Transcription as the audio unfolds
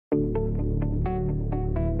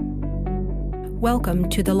Welcome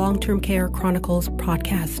to the Long-Term Care Chronicles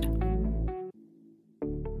podcast.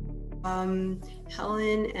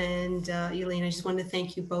 Helen and Elaine, I just want to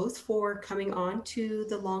thank you both for coming on to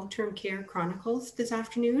the Long-Term Care Chronicles this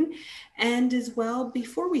afternoon. And as well,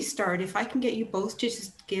 before we start, if I can get you both to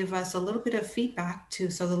just give us a little bit of feedback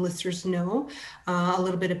so the listeners know a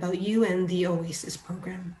little bit about you and the Oasis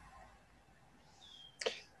program.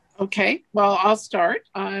 Okay, well, I'll start.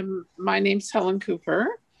 My name's Helen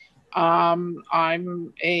Cooper.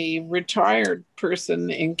 I'm a retired person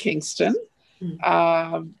in Kingston.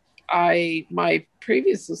 My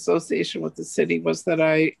previous association with the city was that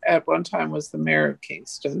I, at one time, was the mayor of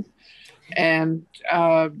Kingston. And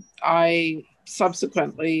I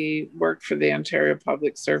subsequently worked for the Ontario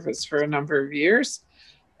Public Service for a number of years.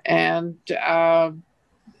 And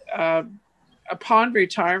upon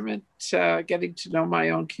retirement, getting to know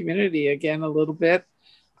my own community again a little bit,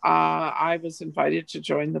 I was invited to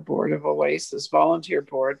join the board of Oasis volunteer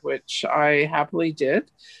board, which I happily did.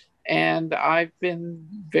 And I've been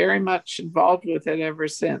very much involved with it ever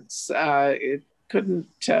since. It couldn't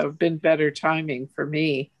have been better timing for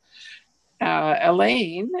me.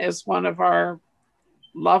 Elaine is one of our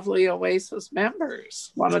lovely Oasis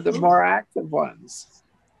members, one of the more active ones.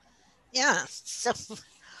 Yeah,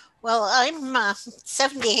 well, I'm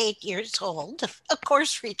 78 years old, of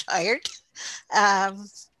course, retired.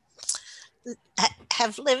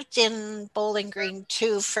 Have lived in Bowling Green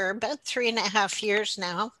too for about 3.5 years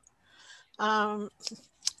now. I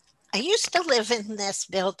used to live in this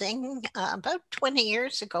building about 20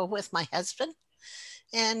 years ago with my husband,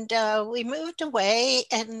 and we moved away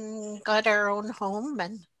and got our own home.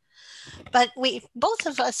 But both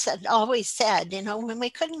of us had always said, when we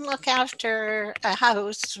couldn't look after a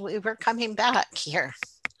house, we were coming back here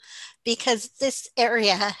because this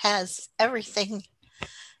area has everything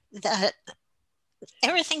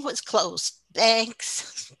was closed.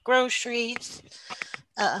 Banks, groceries,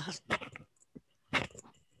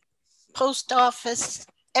 post office,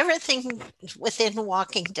 everything within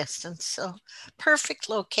walking distance. So perfect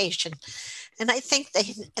location. And I think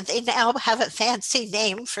they now have a fancy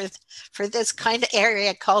name for this kind of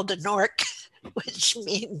area called a NORC, which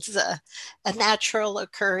means a natural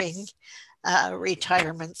occurring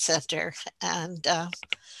retirement center. And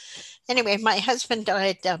anyway, my husband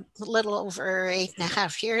died a little over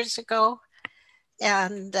 8.5 years ago.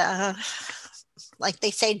 And like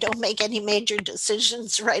they say, don't make any major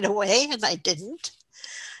decisions right away. And I didn't.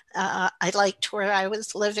 I liked where I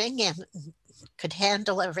was living and could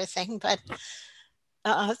handle everything. But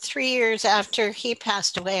 3 years after he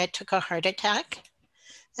passed away, I took a heart attack.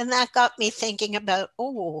 And that got me thinking about,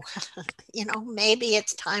 maybe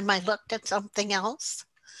it's time I looked at something else.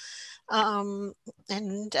 And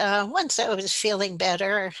once I was feeling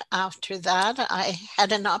better after that, I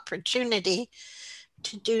had an opportunity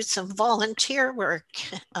to do some volunteer work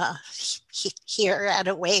here at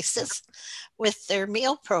Oasis with their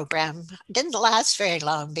meal program. It didn't last very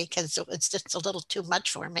long because it was just a little too much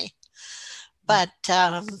for me. But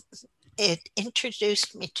it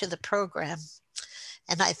introduced me to the program.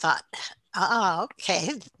 And I thought, okay,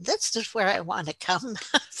 this is where I want to come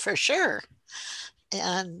for sure.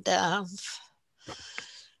 And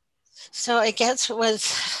so I guess it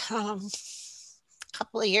was a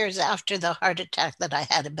couple of years after the heart attack that I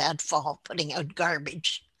had a bad fall putting out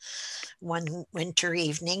garbage one winter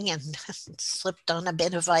evening and slipped on a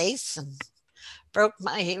bit of ice and broke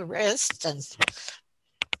my wrist and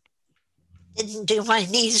didn't do my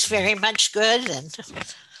knees very much good and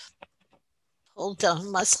pulled a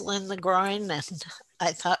muscle in the groin. And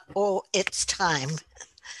I thought, it's time.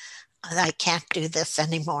 I can't do this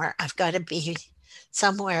anymore. I've got to be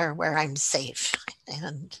somewhere where I'm safe.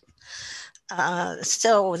 And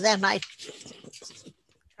so then I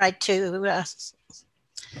tried to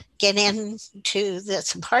get into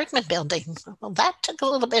this apartment building. Well, that took a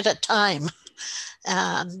little bit of time.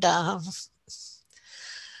 And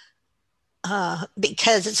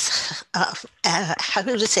because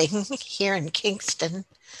housing here in Kingston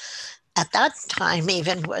at that time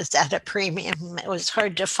even was at a premium. It was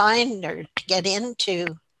hard to find or to get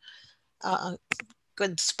into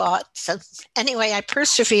good spots. And anyway, I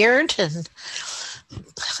persevered and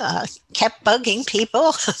kept bugging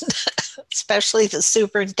people, especially the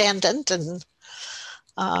superintendent. And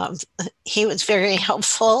he was very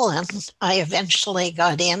helpful. And I eventually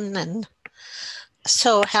got in and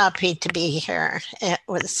so happy to be here. It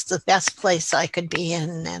was the best place I could be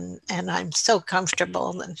in. And I'm so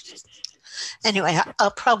comfortable. And anyway,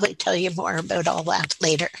 I'll probably tell you more about all that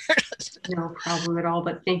later. No problem at all,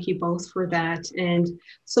 but thank you both for that. And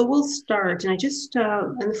so we'll start. And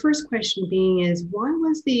and the first question being is, why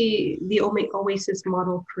was the Oasis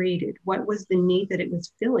model created? What was the need that it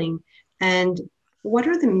was filling? And what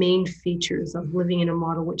are the main features of living in a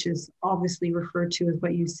model, which is obviously referred to as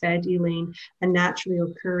what you said, Elaine, a naturally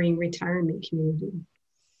occurring retirement community?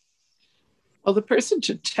 Well, the person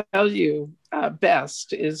to tell you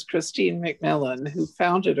best is Christine McMillan, who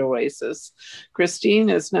founded Oasis.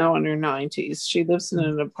 Christine is now in her 90s. She lives in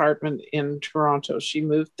an apartment in Toronto. She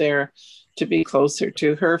moved there to be closer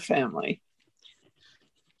to her family.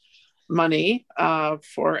 Money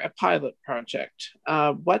for a pilot project.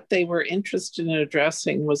 What they were interested in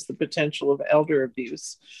addressing was the potential of elder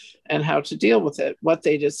abuse and how to deal with it. What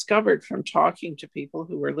they discovered from talking to people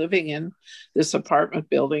who were living in this apartment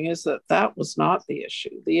building is that that was not the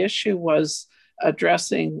issue. The issue was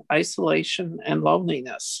addressing isolation and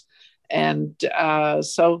loneliness. And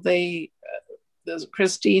so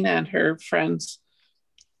Christine and her friends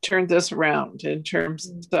turned this around in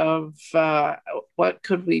terms of what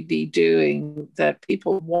could we be doing that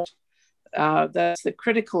people want. That's the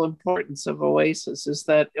critical importance of Oasis, is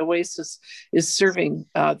that Oasis is serving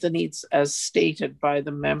the needs as stated by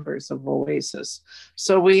the members of Oasis.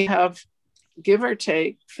 So we have, give or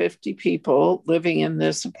take, 50 people living in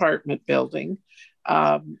this apartment building.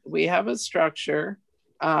 We have a structure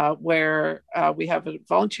where we have a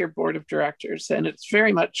volunteer board of directors, and it's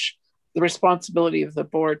very much the responsibility of the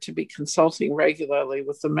board to be consulting regularly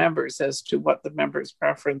with the members as to what the members'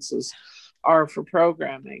 preferences are for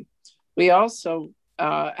programming. We also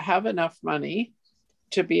have enough money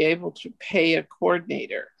to be able to pay a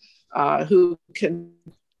coordinator who can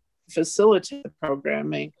facilitate the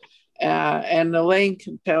programming. And Elaine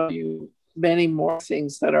can tell you many more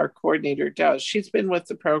things that our coordinator does. She's been with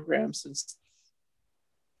the program since the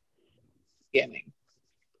beginning.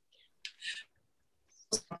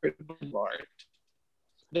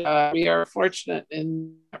 We are fortunate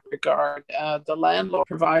in that regard. The landlord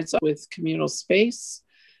provides us with communal space,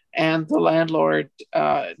 and the landlord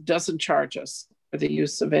doesn't charge us for the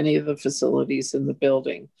use of any of the facilities in the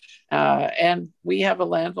building. And we have a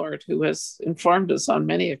landlord who has informed us on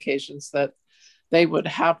many occasions that they would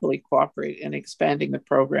happily cooperate in expanding the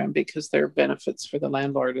program because there are benefits for the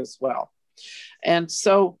landlord as well. And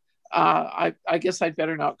so I guess I'd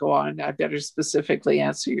better not go on. I better specifically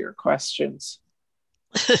answer your questions.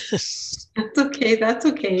 That's okay. That's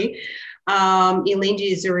okay. Elaine,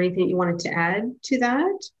 is there anything you wanted to add to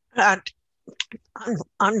that?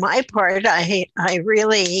 On my part, I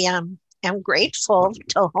really am grateful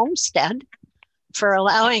to Homestead for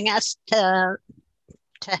allowing us to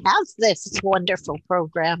have this wonderful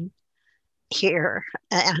program here.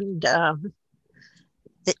 And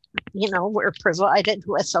we're provided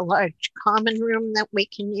with a large common room that we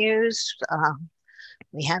can use.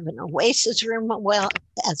 We have an Oasis room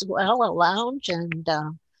as well, a lounge, and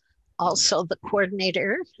also the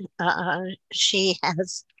coordinator. She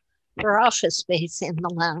has her office space in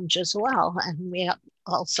the lounge as well. And we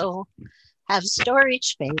also have storage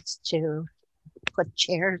space to put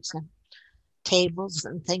chairs and tables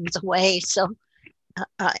and things away. So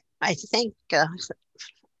I think a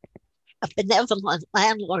benevolent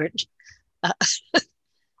landlord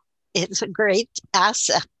is a great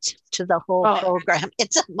asset to the whole program.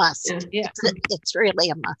 It's a must. Yeah. It's really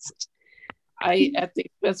a must. At the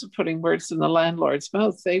expense of putting words in the landlord's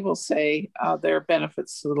mouth, they will say there are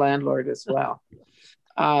benefits to the landlord as well.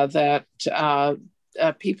 That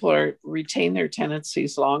people retain their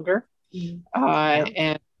tenancies longer,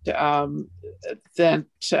 and that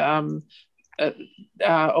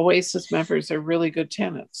Oasis members are really good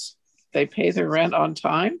tenants. They pay their rent on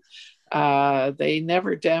time. They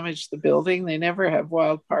never damage the building. They never have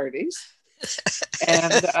wild parties.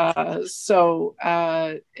 And so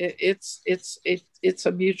it's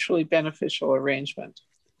a mutually beneficial arrangement.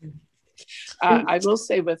 I will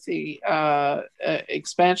say with the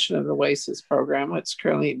expansion of the Oasis program, it's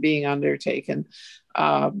currently being undertaken.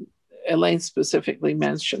 Elaine specifically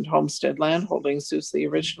mentioned Homestead Land Holdings, who's the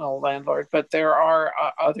original landlord, but there are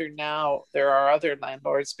other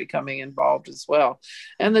landlords becoming involved as well.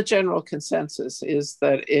 And the general consensus is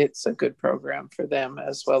that it's a good program for them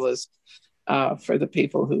as well as for the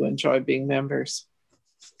people who enjoy being members.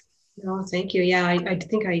 No, thank you. Yeah, I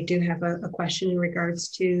think I do have a question in regards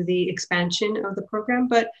to the expansion of the program,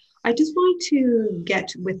 but I just want to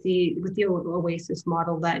get with the Oasis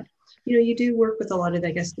model that, you do work with a lot of,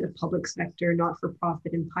 I guess, the public sector,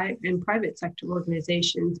 not-for-profit and private sector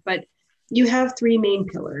organizations, but you have three main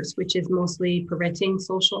pillars, which is mostly preventing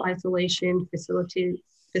social isolation,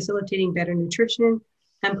 facilitating better nutrition,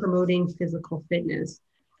 and promoting physical fitness.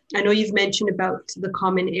 I know you've mentioned about the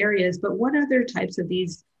common areas, but what other types of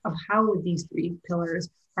how these three pillars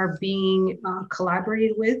are being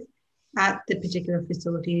collaborated with at the particular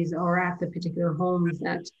facilities or at the particular homes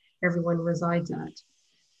that everyone resides at?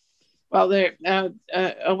 Well,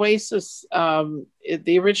 Oasis,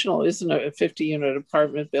 the original isn't a 50-unit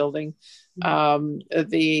apartment building.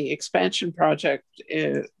 The expansion project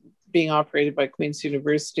being operated by Queen's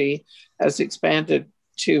University has expanded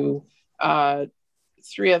to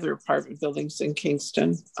 3 other apartment buildings in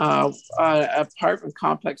Kingston, an apartment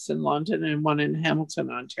complex in London, and one in Hamilton,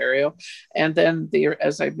 Ontario. And then,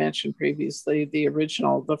 as I mentioned previously, the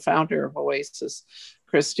founder of Oasis,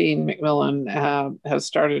 Christine McMillan, has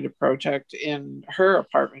started a project in her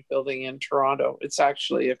apartment building in Toronto. It's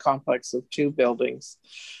actually a complex of 2 buildings.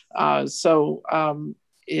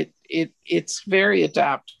 It's very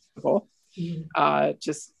adaptable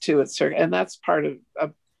just to its, and that's part of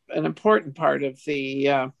an important part of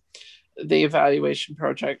the evaluation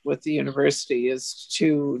project with the university, is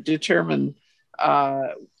to determine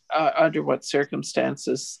under what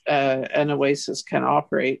circumstances an Oasis can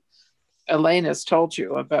operate. Elaine has told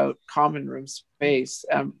you about common room space.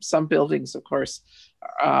 Some buildings, of course,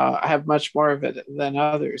 have much more of it than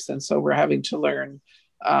others. And so we're having to learn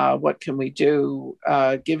what can we do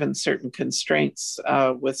given certain constraints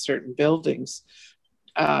with certain buildings.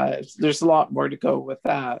 There's a lot more to go with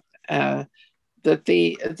that.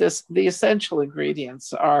 The essential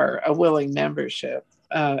ingredients are a willing membership.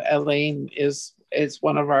 Elaine is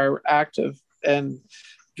one of our active and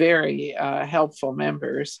very helpful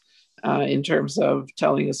members in terms of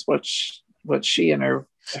telling us what she and her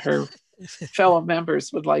fellow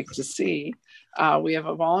members would like to see. We have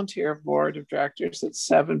a volunteer board of directors. It's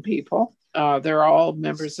 7 people. They're all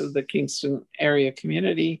members of the Kingston area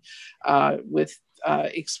community with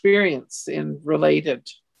experience in related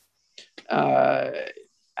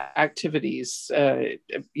activities,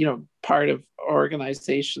 part of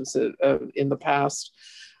organizations in the past.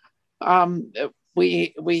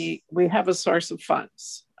 We have a source of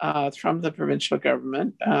funds from the provincial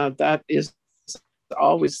government. That is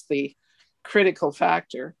always the critical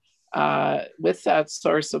factor. With that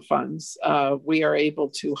source of funds, we are able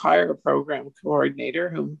to hire a program coordinator,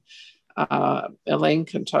 whom Elaine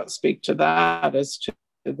can speak to that as to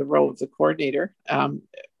the role of the coordinator.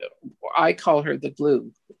 I call her the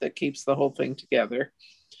glue that keeps the whole thing together.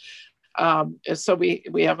 So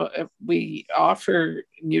we offer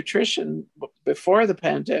nutrition before the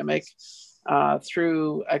pandemic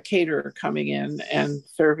through a caterer coming in and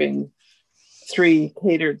serving 3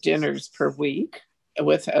 catered dinners per week,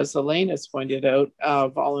 with, as Elaine has pointed out,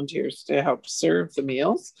 volunteers to help serve the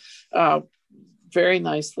meals. Very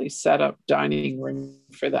nicely set up dining room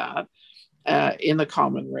for that in the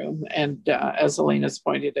common room. And as Elaine has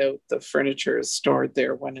pointed out, the furniture is stored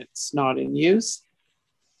there when it's not in use.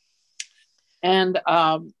 And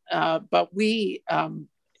but we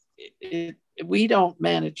don't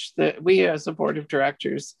manage we as a board of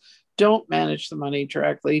directors don't manage the money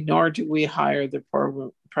directly, nor do we hire the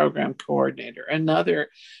program coordinator. Another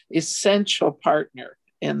essential partner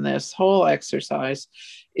in this whole exercise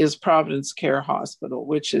is Providence Care Hospital,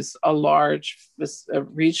 which is a large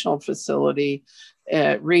regional facility,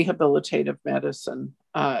 rehabilitative medicine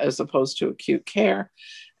as opposed to acute care.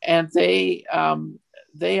 And they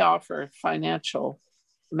offer financial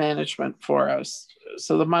management for us.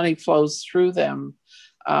 So the money flows through them.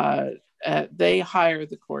 They hire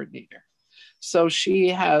the coordinator. So she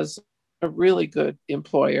has a really good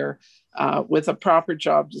employer with a proper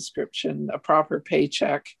job description, a proper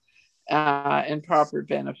paycheck, and proper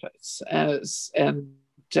benefits.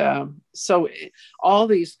 So all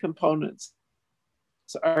these components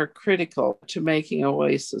are critical to making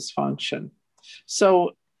Oasis function.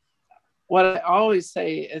 So what I always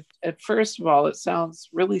say, first of all, it sounds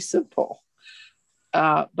really simple,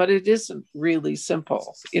 but it isn't really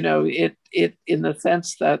simple. It in the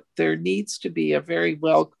sense that there needs to be a very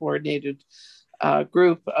well coordinated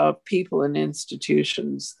group of people and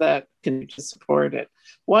institutions that can support it.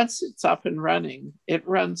 Once it's up and running, it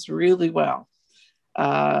runs really well,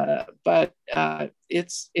 but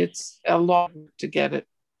it's a lot to get it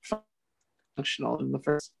functional in the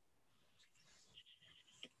first.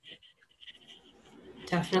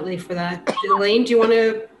 Definitely for that. Elaine, do you want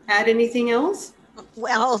to add anything else?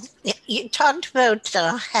 Well, you talked about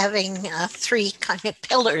having 3 kind of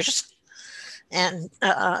pillars, and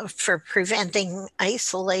for preventing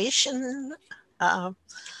isolation.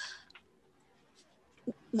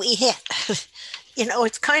 We had,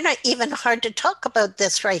 it's kind of even hard to talk about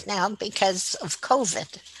this right now because of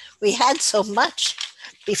COVID. We had so much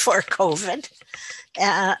before COVID.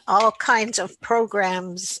 All kinds of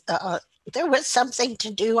programs. There was something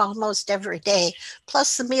to do almost every day,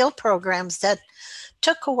 plus the meal programs that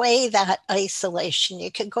took away that isolation.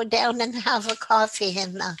 You could go down and have a coffee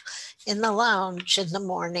in the lounge in the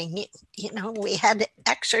morning. You know, we had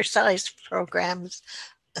exercise programs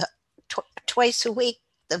twice a week.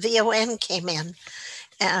 The VON came in,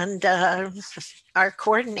 and our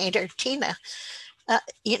coordinator Tina,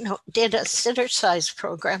 did a sitter-size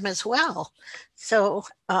program as well. So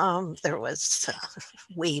there was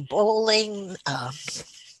Wii bowling.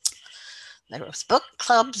 There was book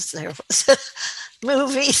clubs. There was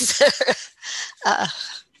movies.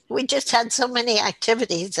 We just had so many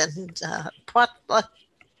activities and potluck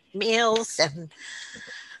meals and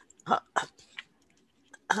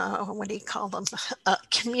what do you call them?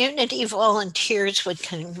 Community volunteers would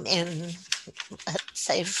come in, let's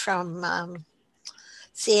say from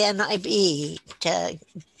CNIB to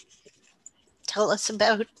tell us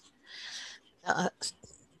about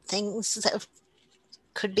things that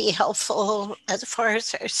could be helpful as far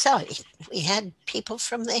as our sight. We had people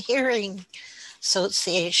from the Hearing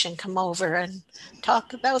Association come over and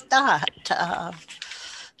talk about that.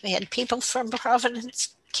 We had people from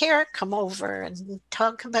Providence Care come over and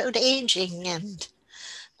talk about aging and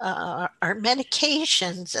our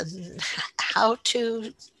medications and how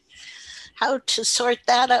to sort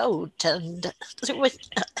that out. And there was,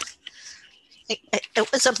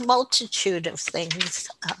 it was a multitude of things.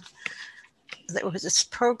 There was this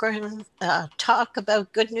program, talk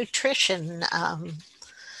about good nutrition.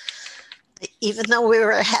 Even though we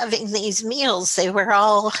were having these meals, they were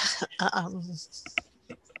all,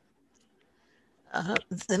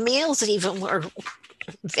 the meals even were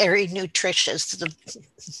very nutritious.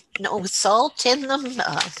 No salt in them,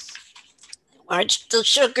 watch the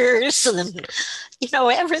sugars, and,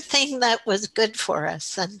 everything that was good for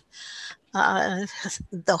us. And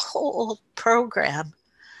the whole program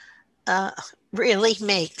really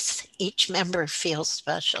makes each member feel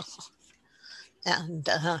special. And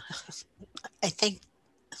I think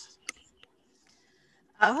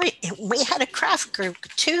we had a craft group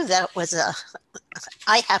too. That was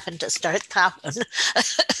I happened to start that one.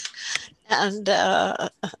 And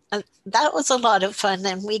that was a lot of fun.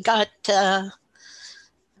 And we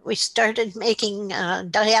started making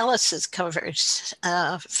dialysis covers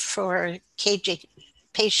for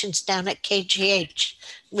patients down at KGH.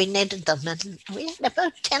 We knitted them, and we had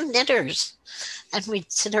about 10 knitters, and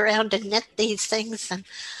we'd sit around and knit these things. And,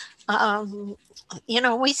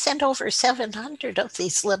 we sent over 700 of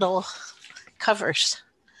these little covers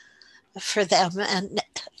for them. And,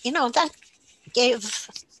 that gave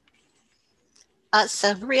us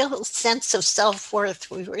a real sense of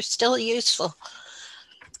self-worth. We were still useful.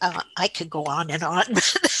 I could go on and on.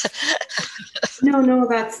 No,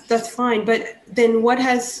 that's fine. But then what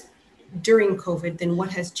has, during COVID,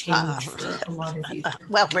 what has changed for a lot of you?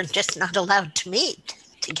 Well, we're just not allowed to meet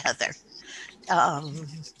together.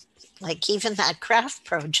 Like even that craft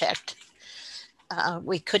project,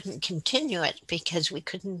 we couldn't continue it because we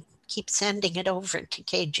couldn't keep sending it over to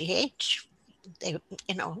KGH. They,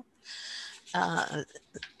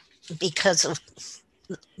 because of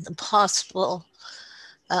the possible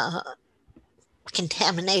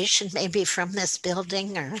contamination maybe from this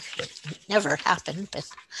building, or never happened, but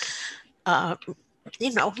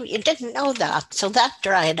you didn't know that. So that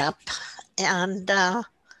dried up, and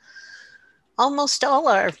almost all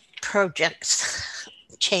our projects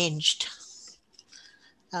changed.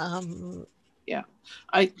 Yeah,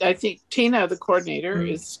 I think Tina, the coordinator,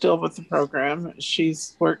 is still with the program.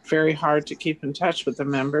 She's worked very hard to keep in touch with the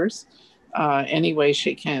members any way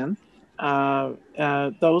she can.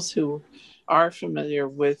 Those who are familiar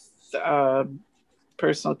with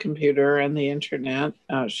personal computer and the internet,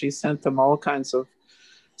 she sent them all kinds of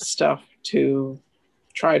stuff to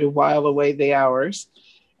try to while away the hours.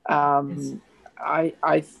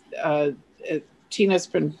 Tina's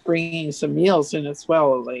been bringing some meals in as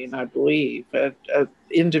well, Elaine, I believe, at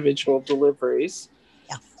individual deliveries.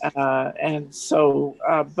 Yeah. And so,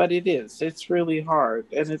 but it's really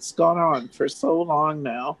hard, and it's gone on for so long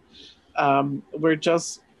now. We're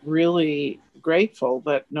just really grateful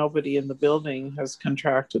that nobody in the building has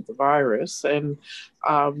contracted the virus. And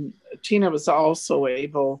Tina was also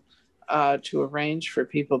able to arrange for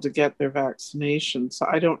people to get their vaccinations.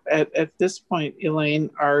 I don't, at this point, Elaine,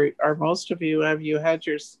 are most of you, have you had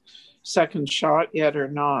your second shot yet or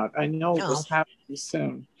not? I know it was happening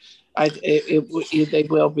soon. They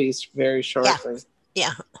will be very shortly.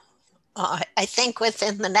 Yeah. I think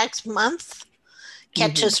within the next month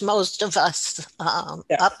catches most of us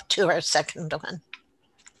up to our second one.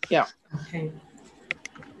 Yeah. Okay.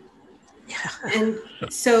 And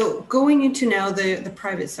so going into now the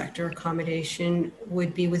private sector accommodation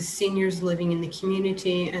would be with seniors living in the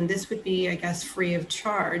community, and this would be, I guess, free of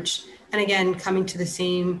charge. And again, coming to the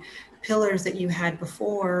same pillars that you had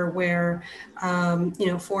before, where,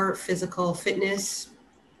 for physical fitness,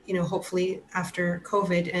 hopefully after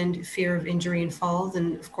COVID, and fear of injury and falls,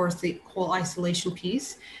 and of course the whole isolation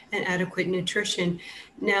piece, and adequate nutrition.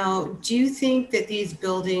 Now, do you think that these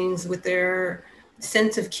buildings, with their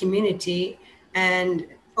sense of community and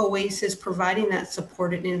Oasis providing that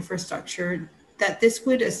support and infrastructure, that this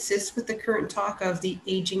would assist with the current talk of the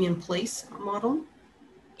aging in place model?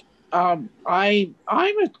 I'm a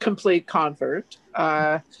complete convert,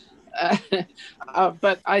 but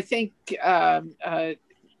I think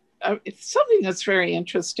it's something that's very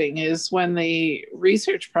interesting is when the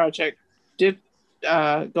research project did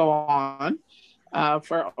go on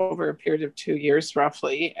for over a period of 2 years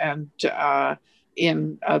roughly, and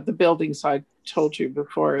in the buildings I told you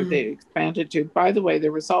before they expanded to. By the way,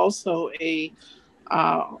 there was also a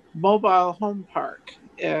mobile home park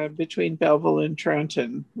between Belleville and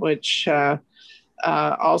Trenton, which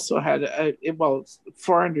also had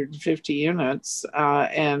 450 units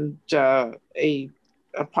and a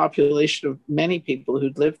population of many people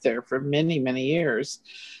who'd lived there for many, many years.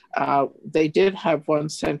 They do have one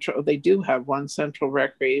central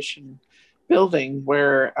recreation building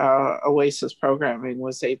where Oasis programming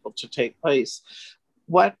was able to take place.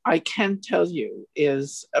 What I can tell you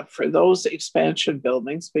is for those expansion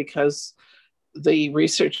buildings, because the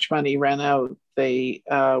research money ran out, we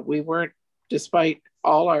weren't, despite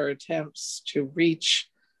all our attempts to reach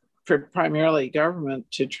for primarily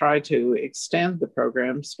government to try to extend the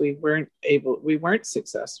programs, we weren't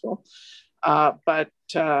successful. But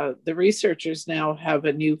the researchers now have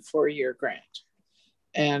a new 4-year grant.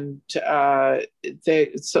 And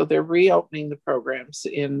so they're reopening the programs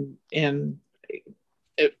in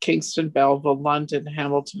Kingston, Belleville, London,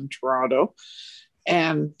 Hamilton, Toronto.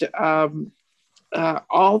 And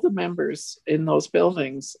all the members in those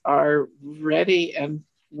buildings are ready and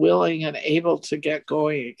willing and able to get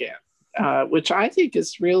going again, which I think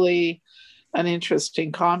is really an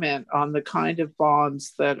interesting comment on the kind of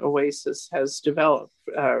bonds that Oasis has developed,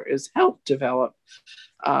 has helped develop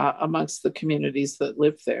amongst the communities that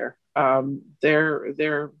live there.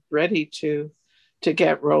 They're ready to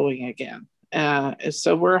get rolling again.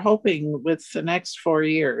 So we're hoping with the next 4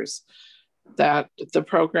 years that the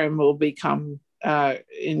program will become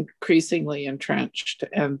increasingly entrenched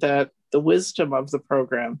and that the wisdom of the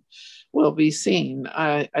program will be seen.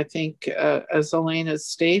 I think, as Elaine has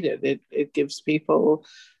stated, it gives people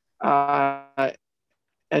an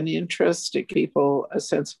interest, it gives people a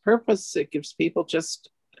sense of purpose, it gives people just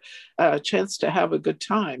a chance to have a good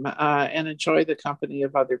time and enjoy the company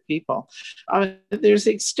of other people. There's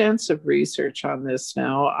extensive research on this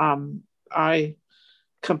now. I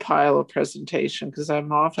compile a presentation because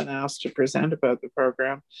I'm often asked to present about the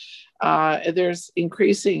program. There's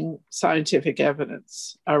increasing scientific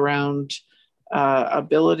evidence around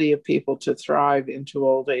ability of people to thrive into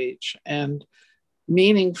old age, and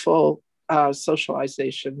meaningful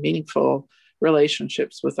socialization, meaningful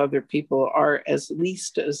relationships with other people are at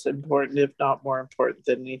least as important, if not more important,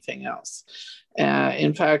 than anything else.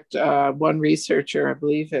 In fact, one researcher, I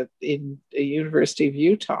believe in the University of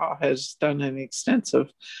Utah, has done an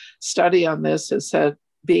extensive study on this, has said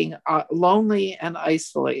being lonely and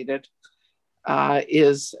isolated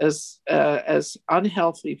is as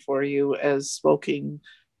unhealthy for you as smoking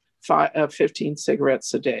 15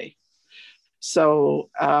 cigarettes a day.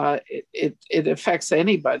 So it affects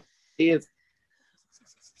anybody. It's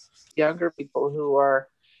younger people who are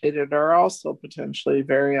also potentially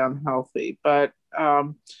very unhealthy. But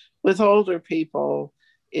with older people,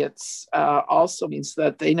 it's also means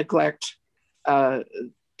that they neglect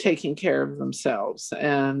taking care of themselves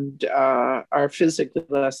and are physically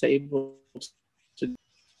less able to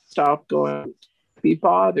stop going, be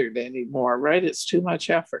bothered anymore, right? It's too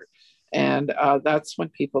much effort. And that's when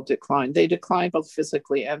people decline. They decline both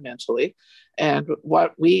physically and mentally. And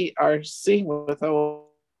what we are seeing with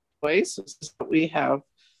Oasis is that we have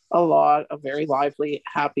a lot of very lively,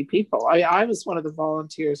 happy people. I was one of the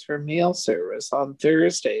volunteers for meal service on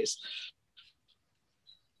Thursdays.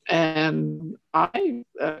 And I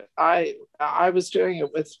was doing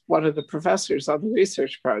it with one of the professors on the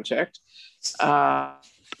research project,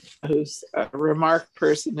 who's a remarked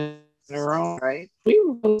person in her own right. We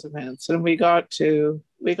were those events, and we got to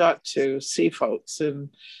see folks and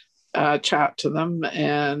chat to them,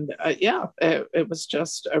 and it was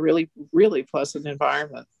just a really, really pleasant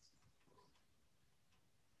environment.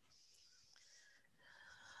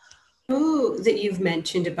 know that you've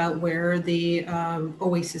mentioned about where the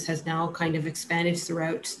Oasis has now kind of expanded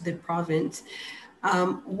throughout the province.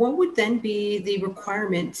 What would then be the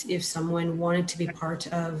requirements if someone wanted to be part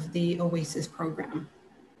of the Oasis program?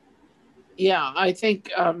 Yeah, I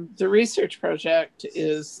think the research project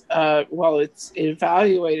is, well, it's an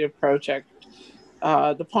evaluative project.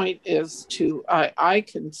 The point is I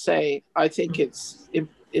can say, I think it's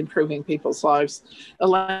improving people's lives.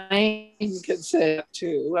 Elaine can say that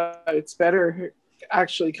too. It's better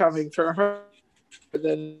actually coming from her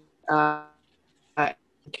than I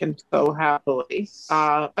can so happily.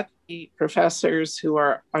 But the professors who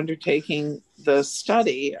are undertaking the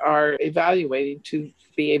study are evaluating to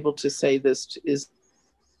be able to say this is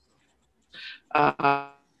uh,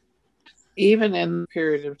 even in the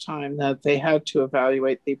period of time that they had to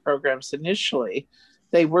evaluate the programs initially,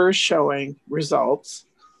 they were showing results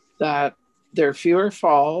that there are fewer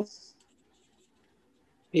falls,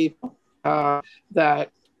 people,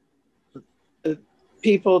 that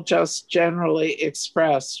people just generally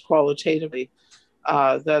expressed qualitatively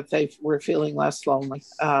that they were feeling less lonely,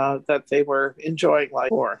 that they were enjoying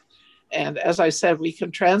life more. And as I said, we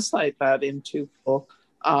can translate that into people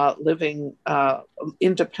living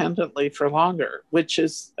independently for longer, which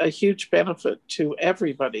is a huge benefit to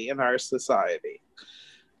everybody in our society.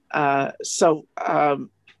 So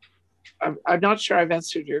I'm not sure I've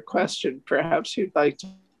answered your question. Perhaps you'd like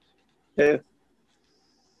to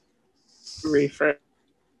rephrase.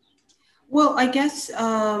 Well, I guess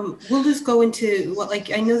we'll just go into what,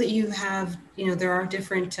 like, I know that you have, there are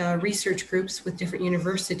different research groups with different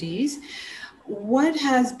universities. What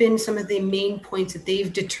has been some of the main points that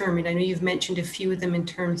they've determined? I know you've mentioned a few of them in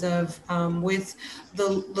terms of with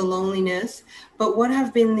the loneliness, but what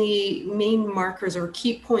have been the main markers or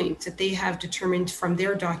key points that they have determined from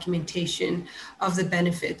their documentation of the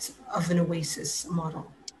benefits of an Oasis model?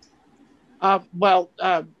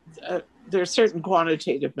 There are certain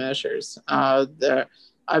quantitative measures.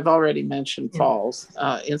 I've already mentioned falls.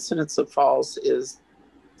 Incidence of falls is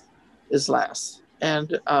less,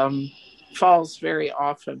 and falls very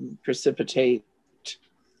often precipitate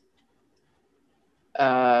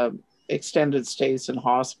extended stays in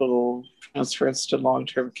hospital, transference to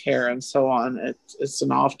long-term care, and so on. It's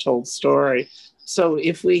an oft-told story. So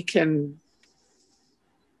if we can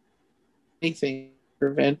anything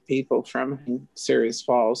prevent people from having serious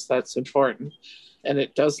falls, that's important. And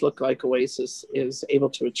it does look like Oasis is able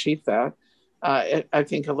to achieve that. I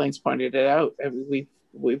think Elaine's pointed it out. I mean,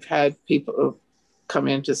 we've had people come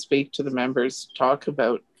in to speak to the members, talk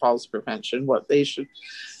about falls prevention, what they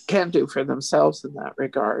can do for themselves in that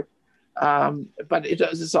regard. But it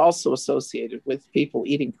is also associated with people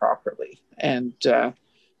eating properly and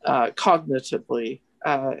cognitively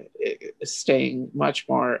staying much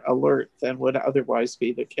more alert than would otherwise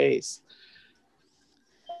be the case.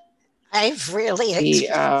 I've really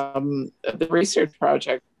the research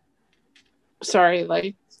project. Sorry,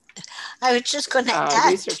 Elaine. I was just going to add.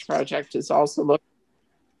 Research project is also looking.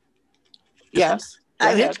 Yes.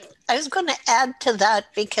 I was going to add to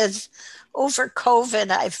that because over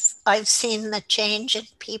COVID, I've seen the change in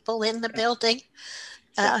people in the building.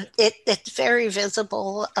 It's very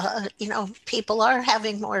visible. People are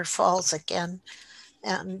having more falls again,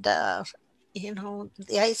 and the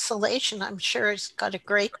isolation, I'm sure, has got a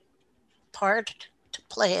great part to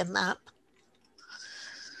play in that.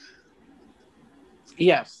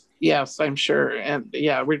 Yes, I'm sure, and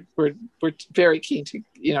yeah, we're very keen to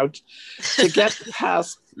to get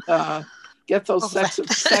past get those second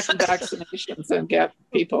vaccinations and get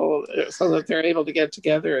people so that they're able to get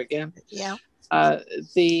together again. Yeah.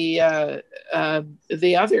 The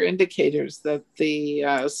other indicators that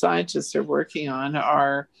the scientists are working on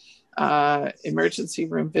are emergency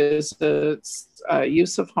room visits,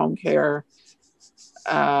 use of home care,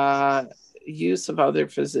 use of other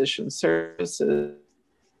physician services,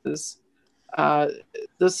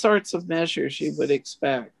 the sorts of measures you would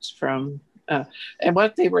expect from, and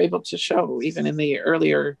what they were able to show even in the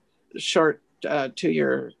earlier short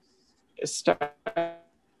 2-year study.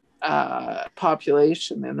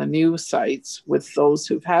 Population in the new sites with those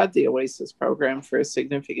who've had the Oasis program for a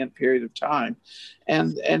significant period of time,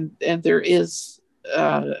 and there is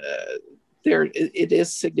it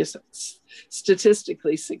is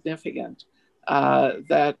statistically significant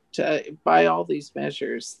that by all these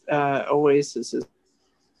measures, Oasis is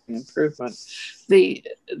an improvement. The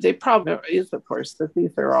problem is, of course, that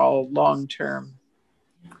these are all long-term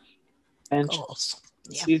and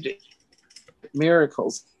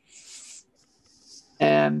miracles.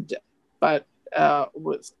 But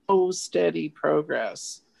with so steady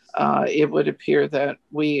progress, it would appear that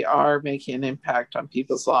we are making an impact on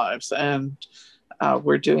people's lives, and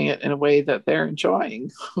we're doing it in a way that they're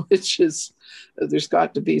enjoying, which is, there's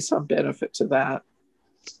got to be some benefit to that.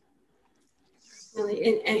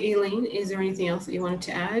 Really. And Elaine, is there anything else that you wanted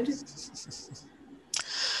to add?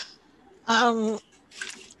 I'm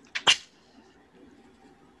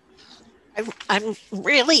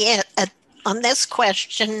really on this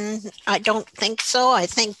question, I don't think so. I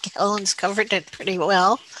think Helen's covered it pretty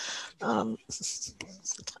well.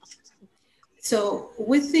 So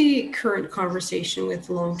with the current conversation with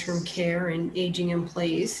long-term care and aging in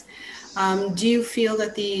place, do you feel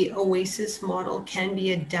that the Oasis model can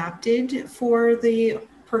be adapted for the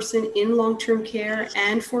person in long-term care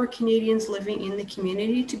and for Canadians living in the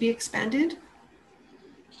community to be expanded?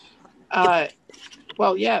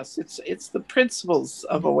 Well, yes, it's the principles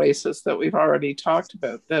of Oasis that we've already talked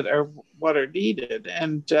about that are what are needed.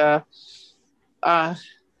 And I'm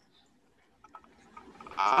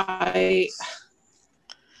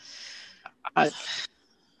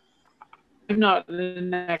not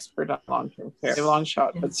an expert on long-term care, a long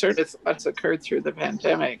shot, but certainly what's occurred through the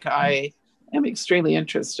pandemic, I am extremely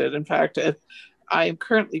interested. In fact, I am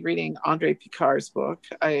currently reading Andre Picard's book,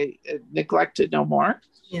 I Neglected No More.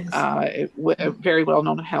 Yes. A very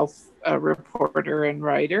well-known health reporter and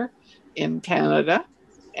writer in Canada.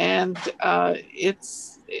 And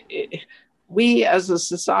we as a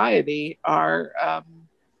society are,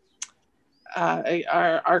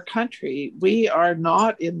 our country, we are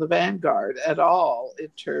not in the vanguard at all in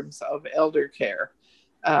terms of elder care.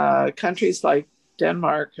 Countries like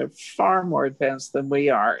Denmark have far more advanced than we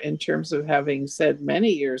are in terms of having said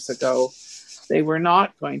many years ago they were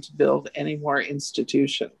not going to build any more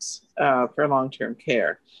institutions for long-term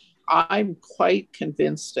care. I'm quite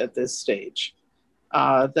convinced at this stage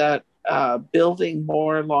that building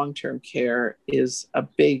more long-term care is a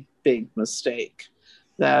big, big mistake.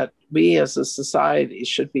 That we as a society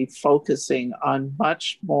should be focusing on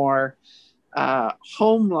much more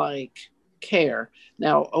home-like care.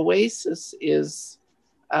 Now, Oasis is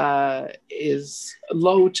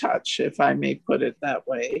low touch, if I may put it that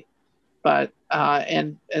way. But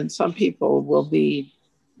and some people will need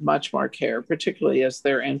much more care, particularly as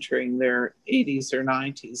they're entering their 80s or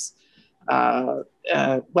 90s.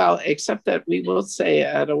 Well, except that we will say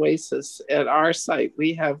at Oasis, at our site,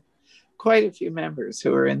 we have quite a few members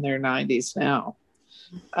who are in their 90s now.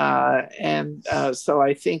 So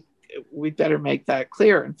I think we better make that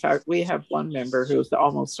clear. In fact, we have one member who's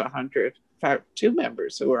almost 100. In fact, two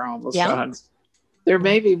members who are almost 100. There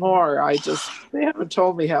may be more. They haven't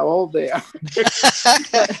told me how old they are.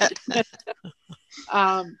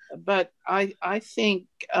 But I think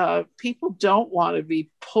people don't want to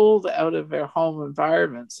be pulled out of their home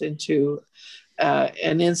environments into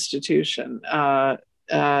an institution.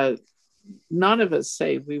 None of us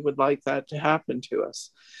say we would like that to happen to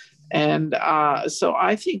us. And so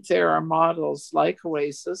I think there are models like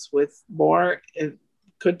Oasis with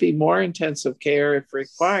could be more intensive care if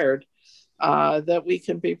required, that we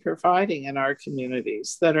can be providing in our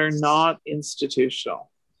communities that are not institutional.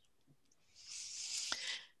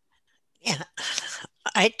 Yeah,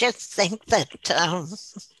 I just think that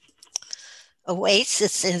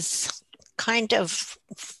Oasis is kind of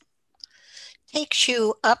takes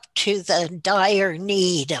you up to the dire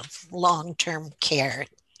need of long-term care,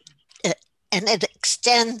 and it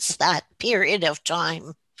extends that period of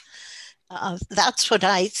time. That's what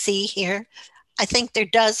I see here. I think there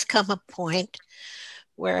does come a point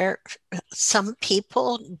where some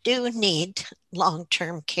people do need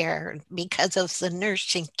long-term care because of the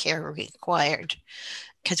nursing care required,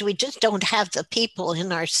 because we just don't have the people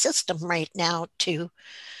in our system right now to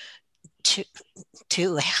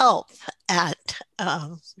help at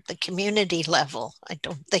the community level. I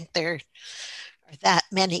don't think there are that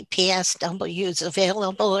many PSWs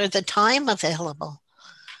available or the time available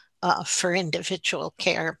for individual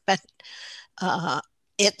care. But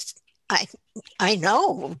I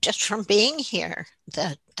know just from being here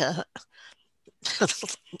that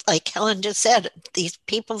like Helen just said, these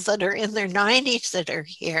people that are in their 90s that are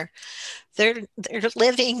here, they're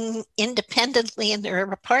living independently in their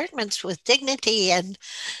apartments with dignity and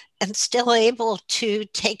still able to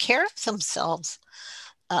take care of themselves,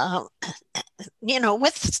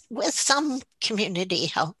 with some community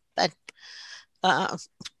help, but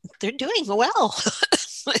they're doing well.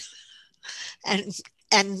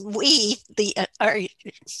 and we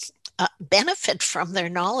benefit from their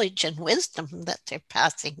knowledge and wisdom that they're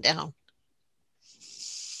passing down.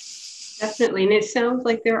 Definitely. And it sounds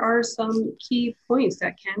like there are some key points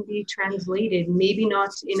that can be translated, maybe not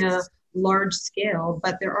in a large scale,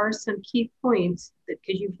 but there are some key points that,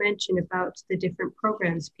 because you've mentioned about the different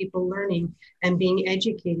programs, people learning and being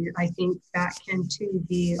educated, I think that can too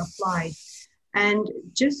be applied. And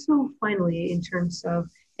just so finally, in terms of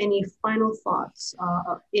any final thoughts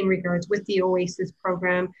in regards with the Oasis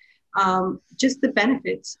program, just the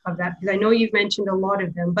benefits of that, because I know you've mentioned a lot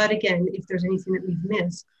of them, but again, if there's anything that we've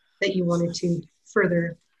missed that you wanted to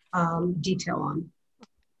further detail on.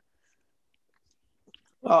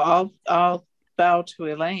 Well, I'll bow to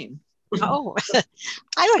Elaine. Oh,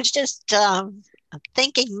 I was just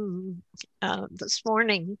thinking this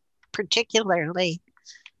morning, particularly,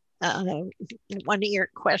 one of your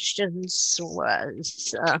questions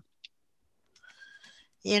was,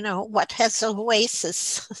 what has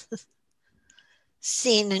Oasis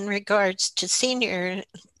seen in regards to senior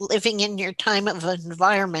living in your time of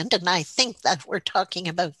environment? And I think that we're talking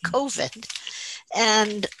about COVID.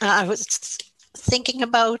 And I was thinking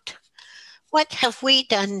about what have we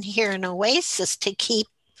done here in Oasis to keep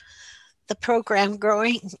the program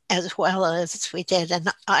growing as well as we did.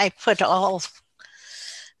 And I put all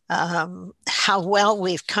how well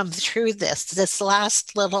we've come through this. This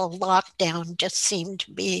last little lockdown just seemed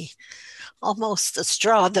to be almost the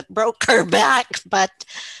straw that broke our back. But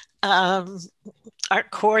our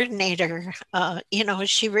coordinator,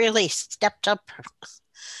 she really stepped up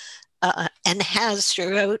and has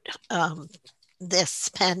throughout this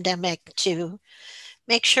pandemic to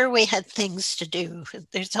make sure we had things to do.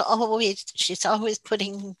 She's always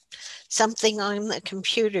putting something on the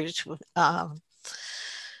computers,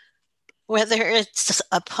 whether it's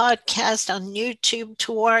a podcast on YouTube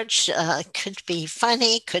to watch, could be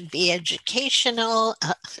funny, could be educational,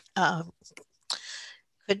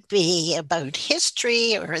 could be about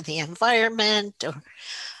history or the environment, or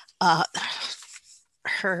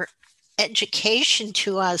her education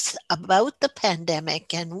to us about the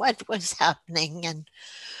pandemic and what was happening and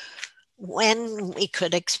when we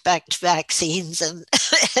could expect vaccines,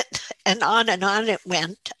 and on it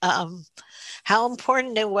went. How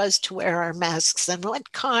important it was to wear our masks and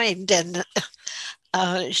what kind. And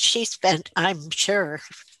she spent, I'm sure,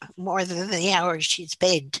 more than the hours she's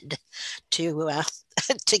paid to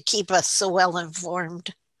keep us so well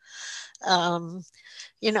informed.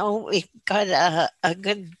 We've got a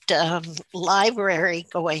good library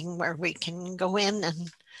going where we can go in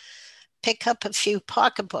and pick up a few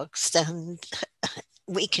pocketbooks, and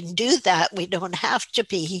we can do that. We don't have to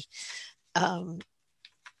be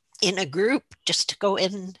in a group just to go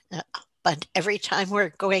in, but every time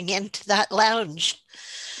we're going into that lounge,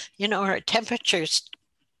 our temperature's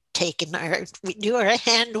taken, we do our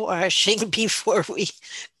hand washing before we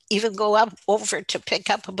even go over to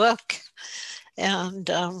pick up a book. And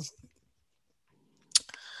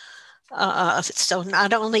so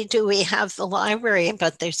not only do we have the library,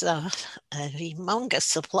 but there's a humongous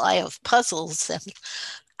supply of puzzles. And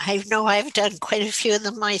I know I've done quite a few of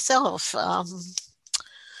them myself.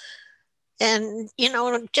 And,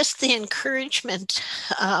 just the encouragement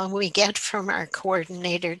we get from our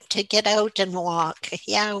coordinator to get out and walk.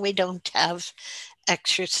 Yeah, we don't have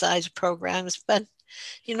exercise programs, but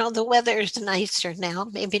the weather is nicer now,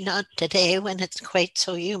 maybe not today when it's quite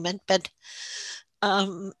so humid, but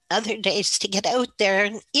other days to get out there,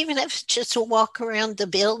 and even if it's just a walk around the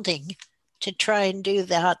building to try and do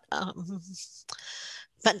that.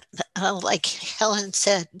 But like Helen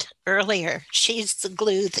said earlier, she's the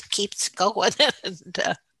glue that keeps going. And,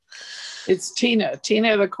 it's Tina,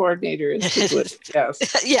 the coordinator, is the glue.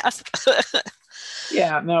 Yes. Yes.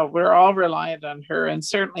 Yeah, no, we're all reliant on her, and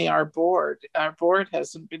certainly our board. Our board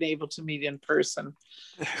hasn't been able to meet in person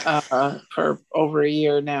for over a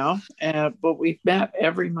year now, but we've met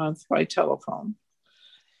every month by telephone.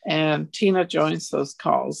 And Tina joins those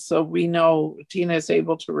calls, so we know Tina is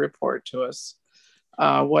able to report to us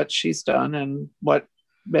what she's done and what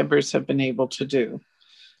members have been able to do.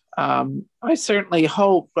 I certainly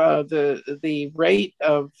hope the rate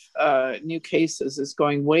of new cases is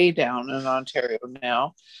going way down in Ontario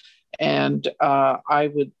now. And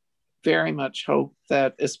I would very much hope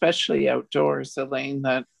that, especially outdoors, Elaine,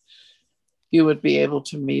 that you would be able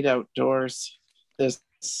to meet outdoors this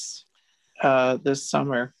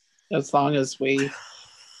summer, as long as we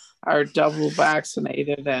are double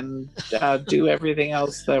vaccinated and do everything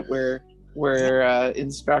else that we're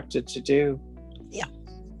instructed to do. Yeah.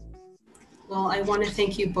 Well, I want to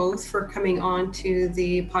thank you both for coming on to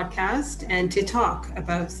the podcast and to talk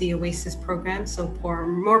about the Oasis program, so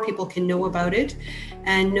more people can know about it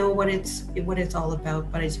and know what it's all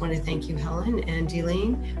about. But I just want to thank you, Helen and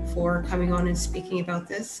Elaine, for coming on and speaking about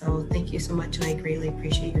this. So thank you so much, and I greatly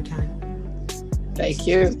appreciate your time. Thank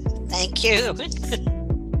you. Thank you.